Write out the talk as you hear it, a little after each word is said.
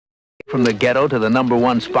from the ghetto to the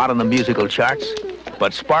 #1 spot on the musical charts.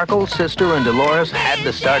 But Sparkle's sister and Dolores had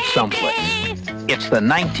to start someplace. It's the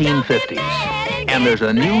 1950s, and there's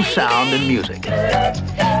a new sound in music.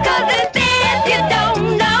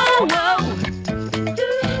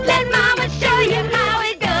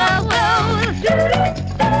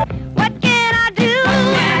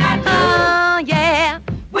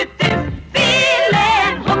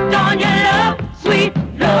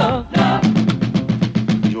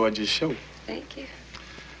 Your show. Thank you.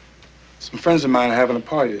 Some friends of mine are having a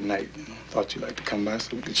party tonight. Thought you'd like to come by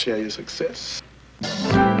so we could share your success.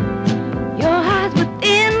 Your heart's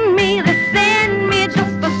within me, they send me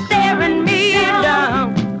just for staring me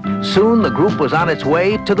down. Soon the group was on its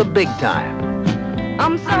way to the big time.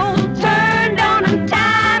 I'm so turned on and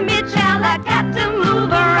time, me child, I got to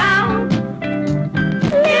move around.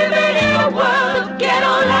 Living in a world of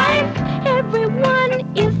ghetto life, everyone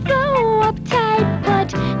is so uptight,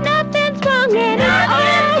 but nothing's wrong and it's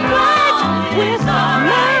all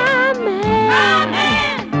right with my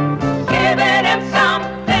man. Giving him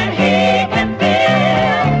something he can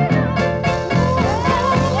feel.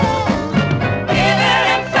 Giving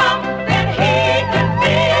him something he can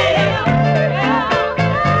feel.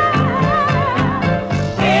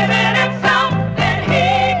 Giving him something he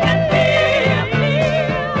can feel.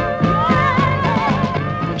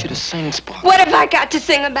 I want you to sing, Sparkle. What have I got to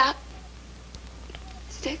sing about?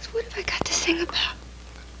 Sticks, what have I got to sing about?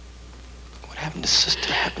 What happened to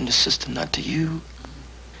sister happened to sister, not to you.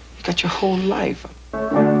 You got your whole life.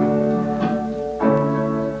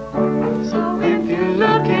 So if you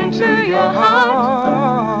look into your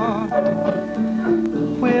heart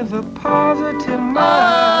With a positive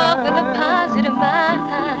oh, with a positive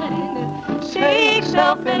mind, take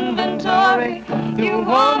self-inventory, your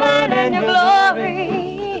woman and your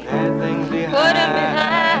glory, Bad things put them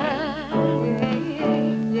behind.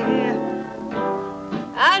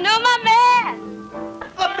 I know my man.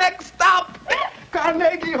 The next stop,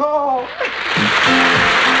 Carnegie Hall.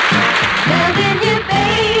 Loving you,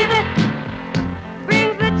 baby,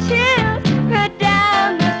 brings the chills right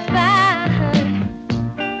down the spine.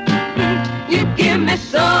 You give me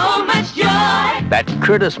so much joy. That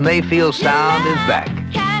Curtis Mayfield sound is back.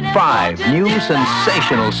 5 new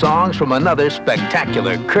sensational songs from another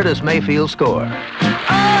spectacular Curtis Mayfield score. All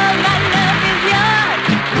my love is yours.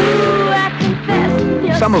 Ooh, I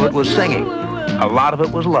confess. Some of it was singing. A lot of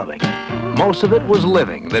it was loving. Most of it was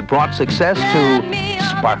living that brought success to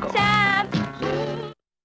Sparkle.